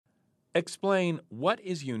Explain what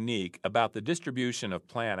is unique about the distribution of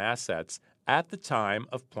plan assets at the time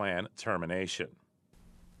of plan termination.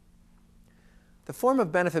 The form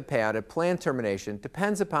of benefit payout at plan termination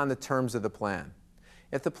depends upon the terms of the plan.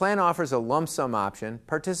 If the plan offers a lump sum option,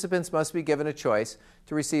 participants must be given a choice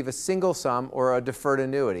to receive a single sum or a deferred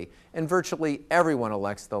annuity, and virtually everyone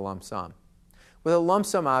elects the lump sum. With a lump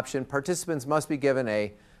sum option, participants must be given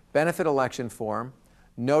a benefit election form,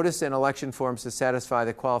 notice and election forms to satisfy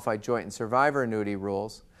the qualified joint and survivor annuity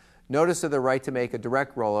rules, notice of the right to make a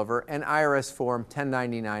direct rollover, and IRS Form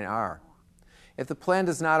 1099-R. If the plan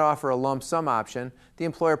does not offer a lump sum option, the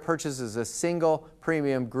employer purchases a single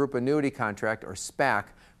premium group annuity contract, or SPAC,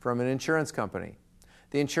 from an insurance company.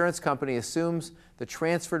 The insurance company assumes the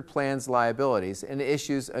transferred plan's liabilities and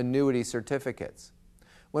issues annuity certificates.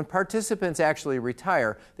 When participants actually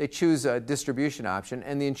retire, they choose a distribution option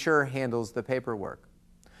and the insurer handles the paperwork.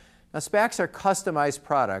 Now, SPACs are customized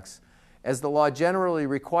products, as the law generally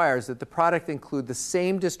requires that the product include the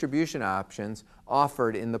same distribution options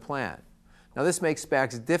offered in the plan. Now, this makes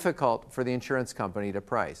SPACs difficult for the insurance company to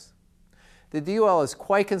price. The DOL is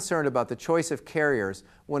quite concerned about the choice of carriers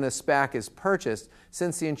when a SPAC is purchased,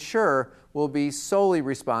 since the insurer will be solely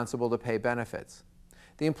responsible to pay benefits.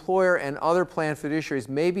 The employer and other plan fiduciaries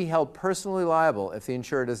may be held personally liable if the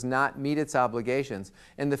insurer does not meet its obligations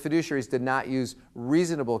and the fiduciaries did not use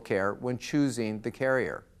reasonable care when choosing the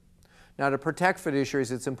carrier. Now, to protect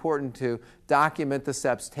fiduciaries, it's important to document the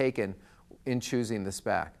steps taken in choosing the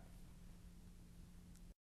SPAC.